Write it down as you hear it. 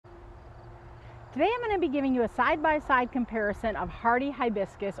Today I'm going to be giving you a side-by-side comparison of Hardy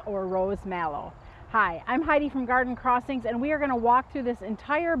Hibiscus or Rose Mallow. Hi, I'm Heidi from Garden Crossings, and we are going to walk through this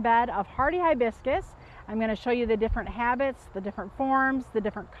entire bed of Hardy Hibiscus. I'm going to show you the different habits, the different forms, the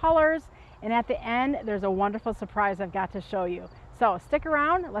different colors, and at the end there's a wonderful surprise I've got to show you. So stick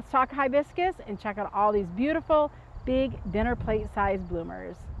around, let's talk hibiscus and check out all these beautiful big dinner plate size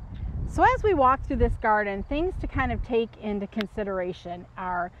bloomers. So as we walk through this garden, things to kind of take into consideration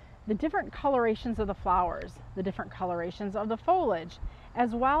are the different colorations of the flowers, the different colorations of the foliage, as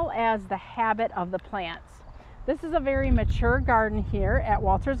well as the habit of the plants. This is a very mature garden here at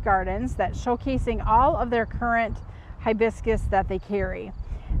Walter's Gardens that's showcasing all of their current hibiscus that they carry.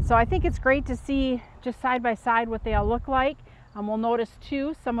 So I think it's great to see just side by side what they all look like. We'll notice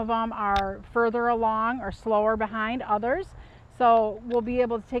too, some of them are further along or slower behind others. So we'll be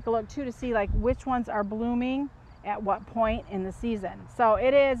able to take a look too to see like which ones are blooming at what point in the season. So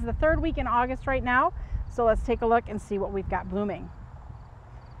it is the third week in August right now. So let's take a look and see what we've got blooming.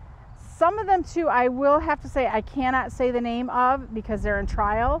 Some of them too, I will have to say I cannot say the name of because they're in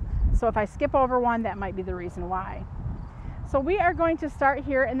trial. So if I skip over one, that might be the reason why. So we are going to start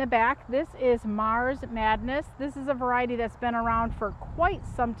here in the back. This is Mars Madness. This is a variety that's been around for quite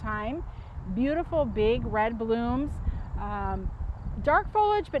some time. Beautiful big red blooms. Dark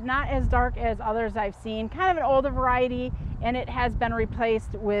foliage, but not as dark as others I've seen. Kind of an older variety, and it has been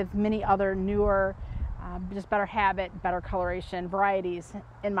replaced with many other newer, just better habit, better coloration varieties,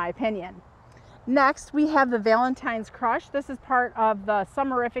 in my opinion. Next, we have the Valentine's Crush. This is part of the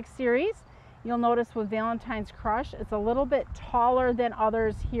Summerific series. You'll notice with Valentine's Crush, it's a little bit taller than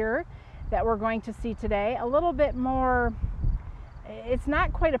others here that we're going to see today. A little bit more, it's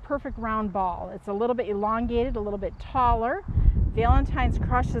not quite a perfect round ball. It's a little bit elongated, a little bit taller. Valentine's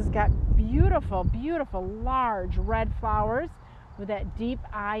Crush has got beautiful, beautiful large red flowers with that deep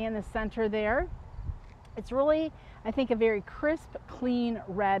eye in the center there. It's really, I think, a very crisp, clean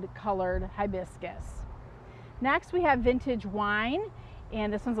red colored hibiscus. Next we have Vintage Wine,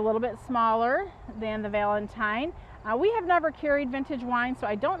 and this one's a little bit smaller than the Valentine. We have never carried Vintage Wine, so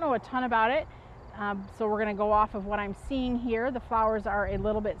I don't know a ton about it. So we're going to go off of what I'm seeing here. The flowers are a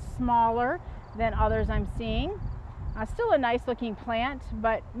little bit smaller than others I'm seeing. Still a nice looking plant,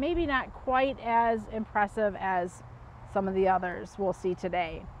 but maybe not quite as impressive as some of the others we'll see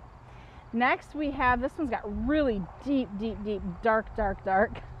today. Next we have, this one's got really deep, dark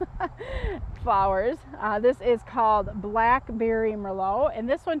flowers. This is called Blackberry Merlot, and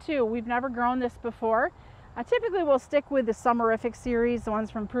this one too, we've never grown this before. Typically we'll stick with the Summerific series, the ones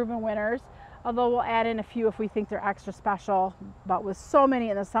from Proven Winners, although we'll add in a few if we think they're extra special. But with so many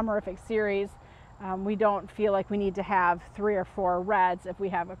in the Summerific series, we don't feel like we need to have 3 or 4 reds if we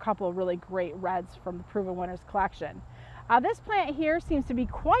have a couple of really great reds from the Proven Winners collection. This plant here seems to be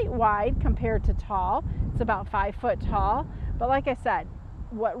quite wide compared to tall. It's about 5 foot tall. But like I said,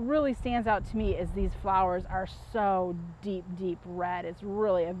 what really stands out to me is these flowers are so deep red. It's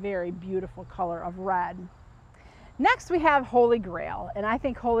really a very beautiful color of red. Next we have Holy Grail, and I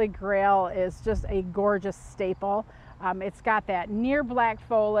think Holy Grail is just a gorgeous staple. It's got that near black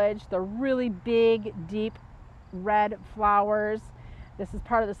foliage, the really big, deep red flowers. This is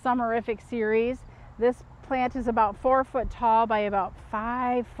part of the Summerific series. This plant is about 4 foot tall by about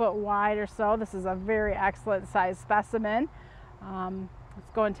 5 foot wide or so. This is a very excellent size specimen.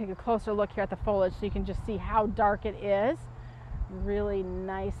 Let's go and take a closer look here at the foliage so you can just see how dark it is. Really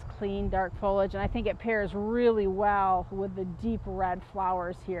nice, clean, dark foliage, and I think it pairs really well with the deep red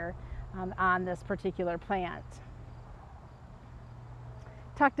flowers here on this particular plant.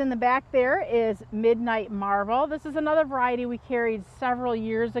 Tucked in the back there is Midnight Marvel. This is another variety we carried several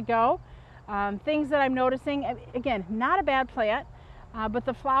years ago. Things that I'm noticing, again, not a bad plant, but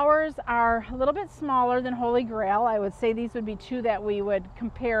the flowers are a little bit smaller than Holy Grail. I would say these would be two that we would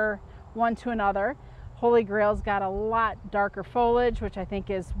compare one to another. Holy Grail's got a lot darker foliage, which I think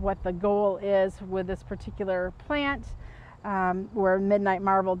is what the goal is with this particular plant, where Midnight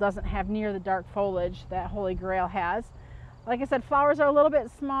Marvel doesn't have near the dark foliage that Holy Grail has. Like I said, flowers are a little bit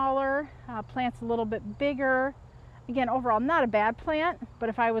smaller, plant's a little bit bigger. Again, overall, not a bad plant, but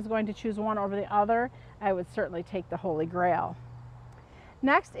if I was going to choose one over the other, I would certainly take the Holy Grail.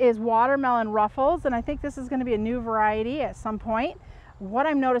 Next is Watermelon Ruffles, and I think this is going to be a new variety at some point. What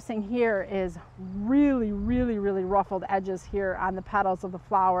I'm noticing here is really ruffled edges here on the petals of the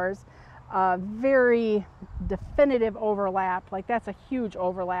flowers. Very definitive overlap, like that's a huge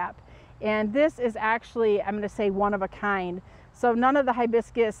overlap. And this is actually, I'm going to say, one of a kind. So none of the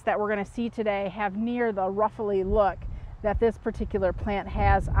hibiscus that we're going to see today have near the ruffly look that this particular plant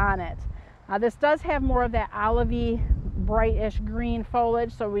has on it. This does have more of that olivey brightish green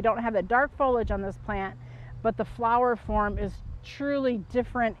foliage, so we don't have the dark foliage on this plant, but the flower form is truly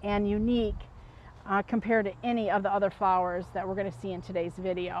different and unique compared to any of the other flowers that we're going to see in today's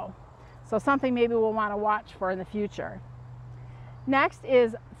video. So something maybe we'll want to watch for in the future. Next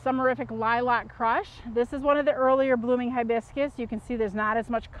is Summerific Lilac Crush. This is one of the earlier blooming hibiscus. You can see there's not as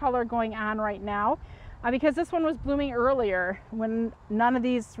much color going on right now because this one was blooming earlier when none of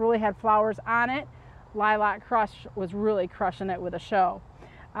these really had flowers on it. Lilac Crush was really crushing it with a show.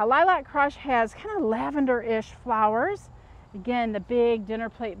 Lilac Crush has kind of lavender-ish flowers. Again, the big dinner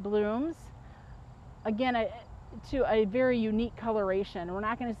plate blooms. Again, to a very unique coloration. We're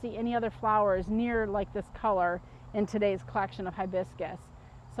not going to see any other flowers near like this color in today's collection of hibiscus.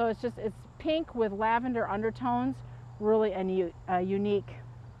 So it's pink with lavender undertones, really a unique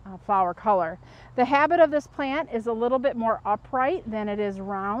flower color. The habit of this plant is a little bit more upright than it is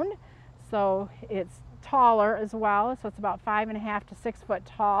round. So it's taller as well, so it's about 5.5 to 6 foot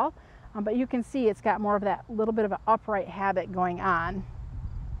tall, but you can see it's got more of that little bit of an upright habit going on.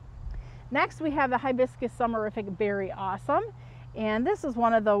 Next we have the Hibiscus Summerific Berry Awesome, and this is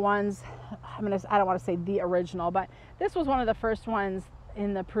one of the ones, I don't want to say the original, but this was one of the first ones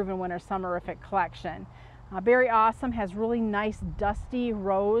in the Proven Winner Summerific collection. Berry Awesome has really nice dusty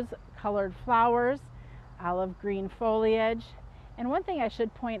rose colored flowers, olive green foliage. And one thing I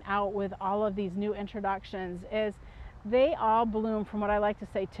should point out with all of these new introductions is they all bloom from what I like to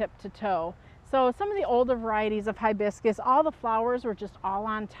say tip to toe. So some of the older varieties of hibiscus, all the flowers were just all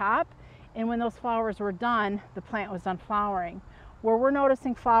on top, and when those flowers were done, the plant was done flowering. Where we're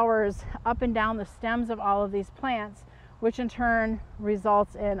noticing flowers up and down the stems of all of these plants, which in turn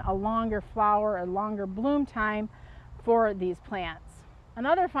results in a longer flower, a longer bloom time for these plants.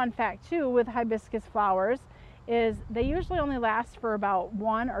 Another fun fact too with hibiscus flowers is they usually only last for about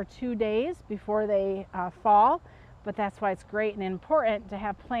 1 or 2 days before they fall, but that's why it's great and important to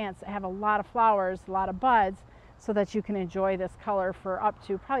have plants that have a lot of flowers, a lot of buds, so that you can enjoy this color for up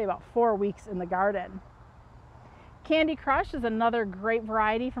to probably about 4 weeks in the garden. Candy Crush is another great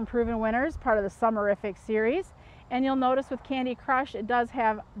variety from Proven Winners, part of the Summerific series, and you'll notice with Candy Crush it does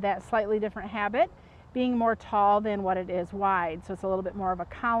have that slightly different habit, being more tall than what it is wide. So it's a little bit more of a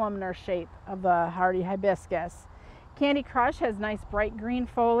columnar shape of the Hardy Hibiscus. Candy Crush has nice bright green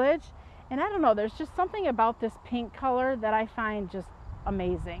foliage. And I don't know, there's just something about this pink color that I find just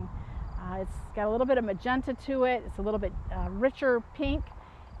amazing. It's got a little bit of magenta to it. It's a little bit richer pink.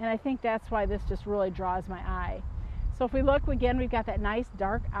 And I think that's why this just really draws my eye. So if we look again, we've got that nice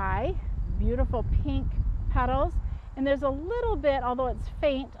dark eye, beautiful pink petals. And there's a little bit, although it's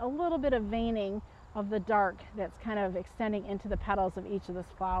faint, a little bit of veining of the dark that's kind of extending into the petals of each of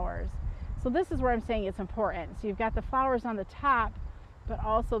those flowers. So this is where I'm saying it's important. So you've got the flowers on the top, but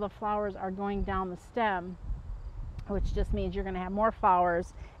also the flowers are going down the stem, which just means you're going to have more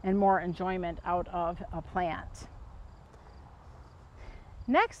flowers and more enjoyment out of a plant.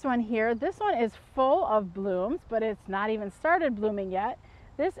 Next one here, this one is full of blooms, but it's not even started blooming yet.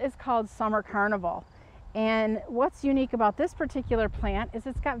 This is called Summer Carnival. And what's unique about this particular plant is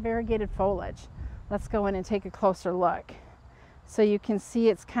it's got variegated foliage. Let's go in and take a closer look. So you can see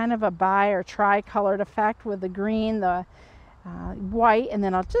it's kind of a bi or tri-colored effect with the green, the white, and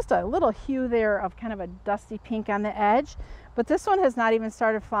then just a little hue there of kind of a dusty pink on the edge. But this one has not even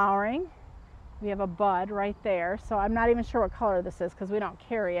started flowering. We have a bud right there. So I'm not even sure what color this is because we don't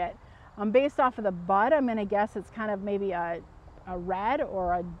carry it. Based off of the bud, I'm going to guess it's kind of maybe a red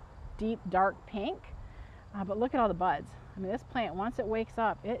or a deep dark pink. But look at all the buds. I mean, this plant, once it wakes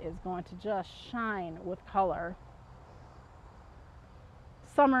up, it is going to just shine with color.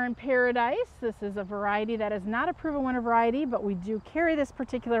 Summer in Paradise. This is a variety that is not a Proven Winner variety, but we do carry this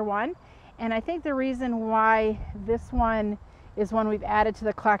particular one. And I think the reason why this one is one we've added to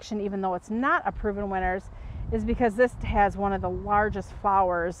the collection, even though it's not a Proven Winners, is because this has one of the largest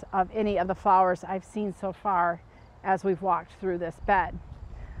flowers of any of the flowers I've seen so far as we've walked through this bed.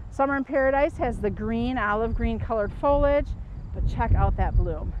 Summer in Paradise has the green, olive green colored foliage, but check out that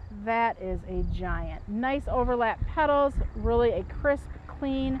bloom. That is a giant. Nice overlap petals, really a crisp,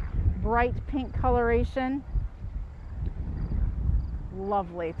 clean, bright pink coloration.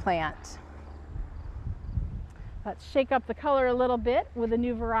 Lovely plant. Let's shake up the color a little bit with a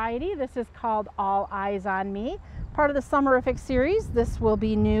new variety. This is called All Eyes on Me, part of the Summerific series. This will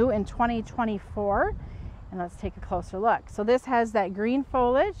be new in 2024. And let's take a closer look. So this has that green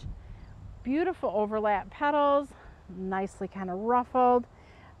foliage, beautiful overlap petals, nicely kind of ruffled.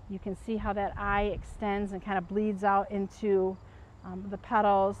 You can see how that eye extends and kind of bleeds out into the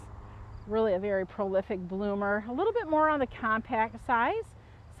petals. Really a very prolific bloomer. A little bit more on the compact size,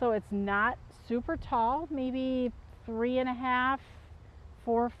 so it's not super tall, maybe 3.5,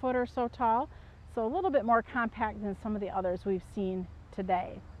 4 foot or so tall. So a little bit more compact than some of the others we've seen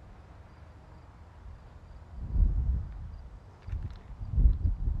today.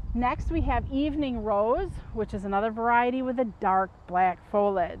 Next we have evening rose, which is another variety with a dark black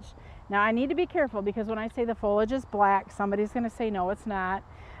foliage. Now I need to be careful because when I say the foliage is black, somebody's going to say no, it's not.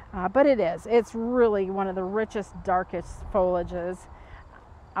 But it is. It's really one of the richest, darkest foliages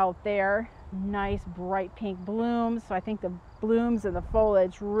out there. Nice bright pink blooms. So I think the blooms and the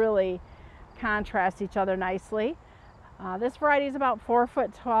foliage really contrast each other nicely. This variety is about 4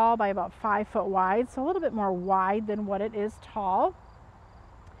 foot tall by about 5 foot wide, so a little bit more wide than what it is tall.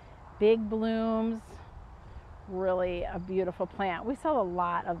 Big blooms, really a beautiful plant. We sell a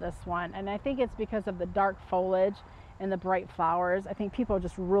lot of this one, and I think it's because of the dark foliage and the bright flowers. I think people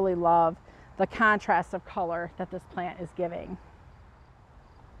just really love the contrast of color that this plant is giving.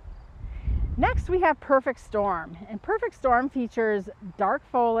 Next we have Perfect Storm, and Perfect Storm features dark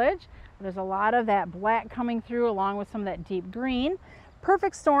foliage. There's a lot of that black coming through along with some of that deep green.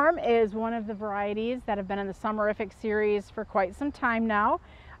 Perfect Storm is one of the varieties that have been in the Summerific series for quite some time now.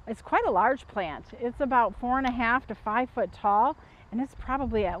 It's quite a large plant. It's about 4.5 to 5 foot tall, and it's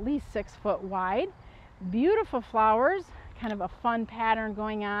probably at least 6 foot wide. Beautiful flowers, kind of a fun pattern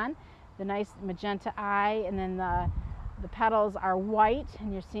going on. The nice magenta eye, and then the petals are white,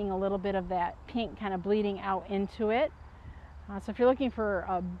 and you're seeing a little bit of that pink kind of bleeding out into it. So if you're looking for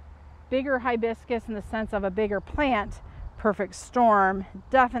a bigger hibiscus in the sense of a bigger plant, Perfect Storm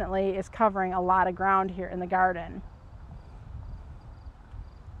definitely is covering a lot of ground here in the garden.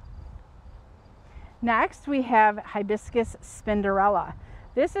 Next we have Hibiscus spinderella.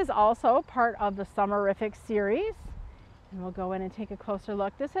 This is also part of the Summerific series, and we'll go in and take a closer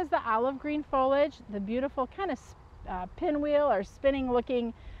look. This has the olive green foliage, the beautiful kind of pinwheel or spinning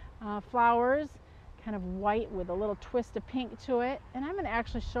looking flowers, kind of white with a little twist of pink to it. And I'm going to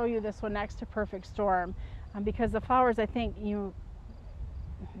actually show you this one next to Perfect Storm because the flowers, I think, you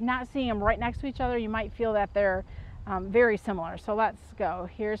not seeing them right next to each other, you might feel that they're very similar. So let's go.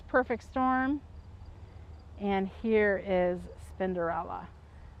 Here's Perfect Storm, and here is spinderella.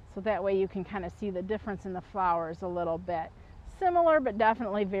 So that way you can kind of see the difference in the flowers a little bit. Similar, but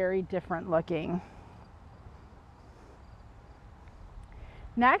definitely very different looking.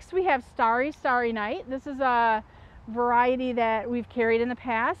 Next we have Starry Night. This is a variety that we've carried in the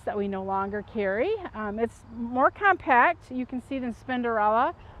past that we no longer carry. It's more compact, you can see, than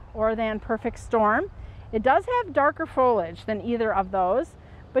spinderella or than Perfect Storm. It does have darker foliage than either of those,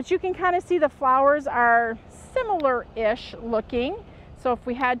 but you can kind of see the flowers are similar-ish looking. So if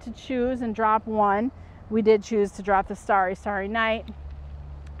we had to choose and drop one, we did choose to drop the Starry Night,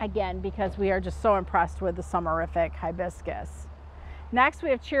 again, because we are just so impressed with the Summerific hibiscus. Next we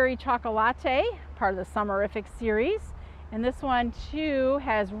have Cherry Chocolate, part of the Summerific series, and this one too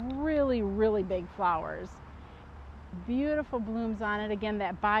has really, really big flowers. Beautiful blooms on it. Again,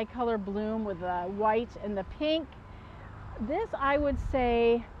 that bicolor bloom with the white and the pink. This, I would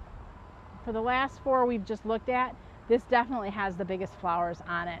say, for the last 4 we've just looked at, this definitely has the biggest flowers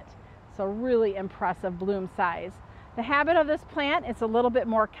on it. So really impressive bloom size. The habit of this plant, it's a little bit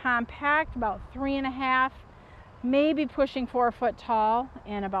more compact, about 3.5, maybe pushing 4 foot tall,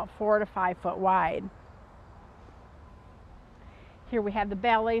 and about 4 to 5 foot wide. Here we have the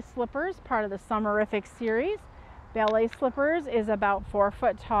Ballet Slippers, part of the Summerific series. Ballet Slippers is about 4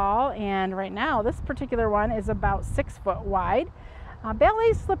 foot tall, and right now this particular one is about 6 foot wide.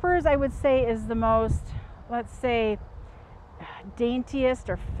 Ballet Slippers, I would say, is the most, let's say, daintiest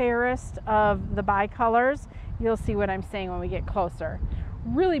or fairest of the bicolors. You'll see what I'm saying when we get closer.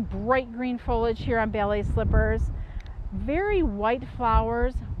 Really bright green foliage here on Ballet Slippers. Very white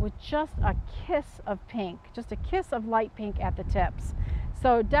flowers with just a kiss of pink, just a kiss of light pink at the tips.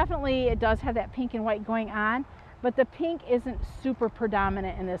 So definitely it does have that pink and white going on, but the pink isn't super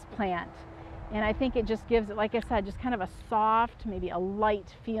predominant in this plant. And I think it just gives it, like I said, just kind of a soft, maybe a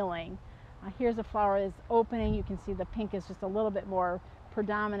light feeling. Here's a flower that's opening. You can see the pink is just a little bit more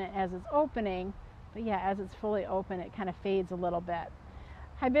predominant as it's opening. But yeah, as it's fully open, it kind of fades a little bit.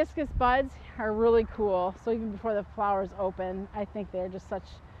 Hibiscus buds are really cool. So even before the flowers open, I think they're just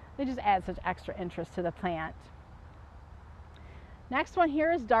they just add such extra interest to the plant. Next one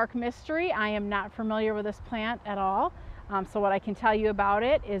here is Dark Mystery. I am not familiar with this plant at all. So what I can tell you about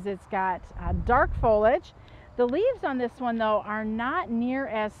it is it's got dark foliage. The leaves on this one, though, are not near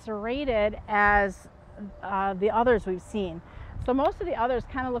as serrated as the others we've seen. So most of the others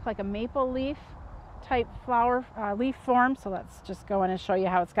kind of look like a maple leaf type flower leaf form. So let's just go in and show you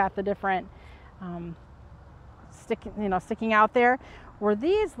how it's got the different sticking out there. Where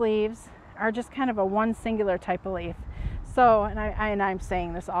these leaves are just kind of a one singular type of leaf. So, and I'm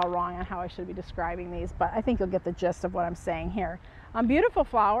saying this all wrong on how I should be describing these, but I think you'll get the gist of what I'm saying here. Beautiful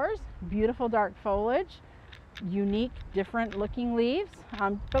flowers, beautiful dark foliage, unique, different looking leaves.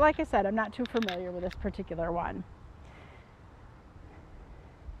 But like I said, I'm not too familiar with this particular one.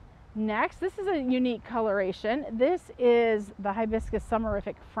 Next, this is a unique coloration. This is the Hibiscus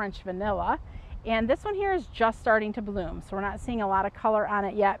Summerific French Vanilla. And this one here is just starting to bloom. So we're not seeing a lot of color on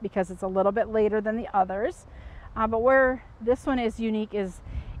it yet because it's a little bit later than the others. But where this one is unique is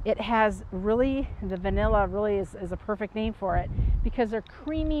it has really, the vanilla really is a perfect name for it because they're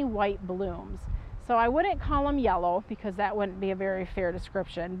creamy white blooms. So I wouldn't call them yellow because that wouldn't be a very fair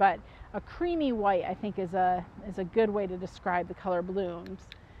description, but a creamy white I think is a good way to describe the color blooms.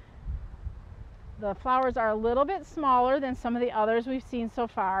 The flowers are a little bit smaller than some of the others we've seen so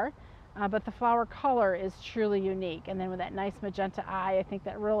far, but the flower color is truly unique. And then with that nice magenta eye, I think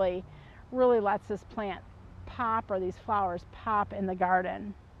that really lets this plant pop, or these flowers pop in the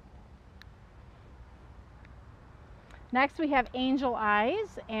garden. Next we have Angel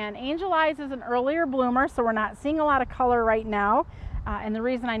Eyes, and Angel Eyes is an earlier bloomer, so we're not seeing a lot of color right now. And the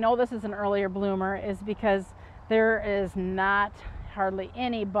reason I know this is an earlier bloomer is because there is not hardly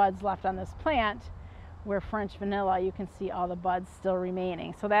any buds left on this plant, where French Vanilla you can see all the buds still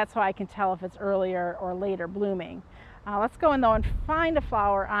remaining. So that's how I can tell if it's earlier or later blooming. Let's go in though and find a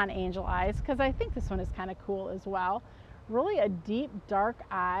flower on Angel Eyes, because I think this one is kind of cool as well. Really a deep dark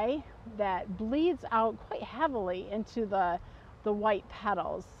eye that bleeds out quite heavily into the white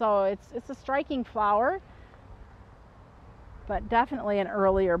petals. So it's a striking flower, but definitely an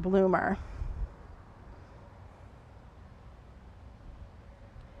earlier bloomer.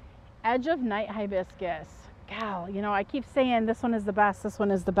 Edge of Night Hibiscus. Gal, you know, I keep saying this one is the best, this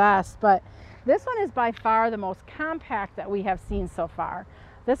one is the best, but this one is by far the most compact that we have seen so far.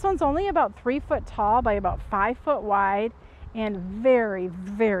 This one's only about 3 foot tall by about 5 foot wide, and very,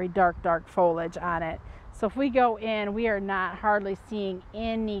 very dark foliage on it. So if we go in, we are not hardly seeing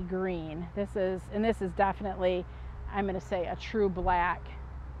any green. This is definitely, I'm going to say, a true black.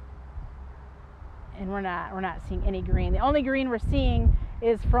 And we're not seeing any green. The only green we're seeing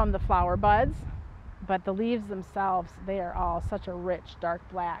is from the flower buds, but the leaves themselves, they are all such a rich dark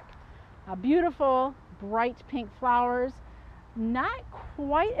black. Beautiful bright pink flowers, not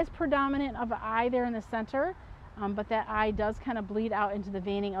quite as predominant of an eye there in the center, but that eye does kind of bleed out into the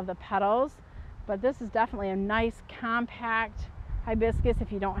veining of the petals. But this is definitely a nice compact hibiscus.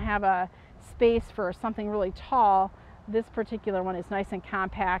 If you don't have a space for something really tall, this particular one is nice and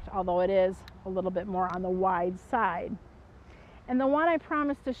compact, although it is a little bit more on the wide side. And the one I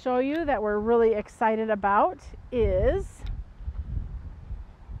promised to show you that we're really excited about is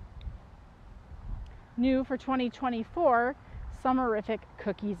new for 2024, Summerific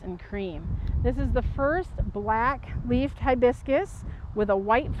Cookies and Cream. This is the first black leafed hibiscus with a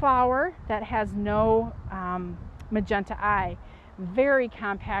white flower that has no magenta eye. Very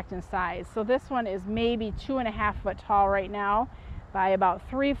compact in size. So this one is maybe 2.5 foot tall right now by about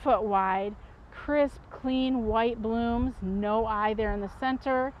 3 foot wide. Crisp, clean white blooms, no eye there in the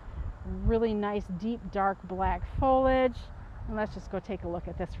center. Really nice deep dark black foliage. And let's just go take a look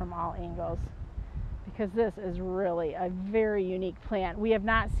at this from all angles, because this is really a very unique plant. We have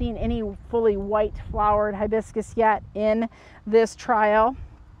not seen any fully white flowered hibiscus yet in this trial,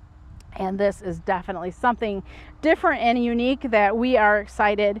 and this is definitely something different and unique that we are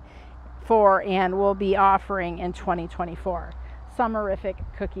excited for and will be offering in 2024. Summerific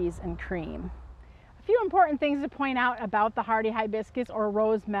Cookies and Cream. A few important things to point out about the hardy hibiscus or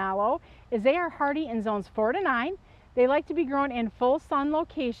rose mallow is they are hardy in zones 4 to 9. They like to be grown in full sun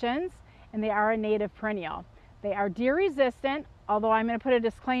locations, and they are a native perennial. They are deer resistant, although I'm going to put a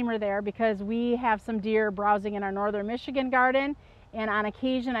disclaimer there because we have some deer browsing in our northern Michigan garden, and on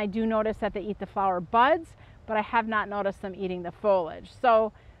occasion I do notice that they eat the flower buds, but I have not noticed them eating the foliage.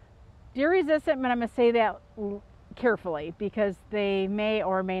 So deer resistant, but I'm going to say that carefully because they may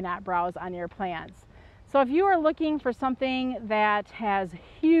or may not browse on your plants. So if you are looking for something that has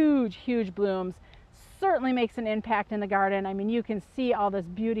huge blooms, certainly makes an impact in the garden. I mean, you can see all this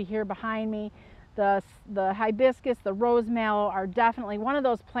beauty here behind me. The hibiscus, the rose mallow are definitely one of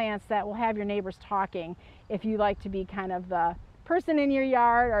those plants that will have your neighbors talking if you like to be kind of the person in your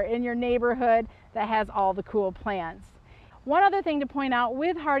yard or in your neighborhood that has all the cool plants. One other thing to point out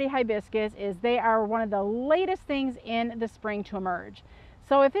with hardy hibiscus is they are one of the latest things in the spring to emerge.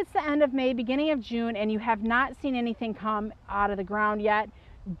 So if it's the end of May, beginning of June, and you have not seen anything come out of the ground yet,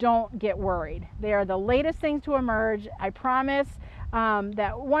 don't get worried. They are the latest things to emerge. I promise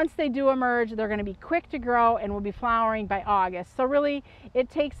that once they do emerge, they're going to be quick to grow and will be flowering by August. So really, it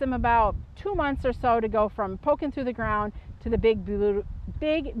takes them about 2 months or so to go from poking through the ground to the big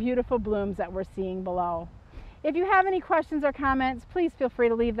beautiful blooms that we're seeing below. If you have any questions or comments, please feel free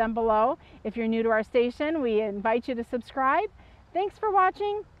to leave them below. If you're new to our station, we invite you to subscribe. Thanks for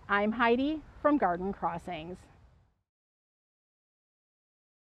watching. I'm Heidi from Garden Crossings.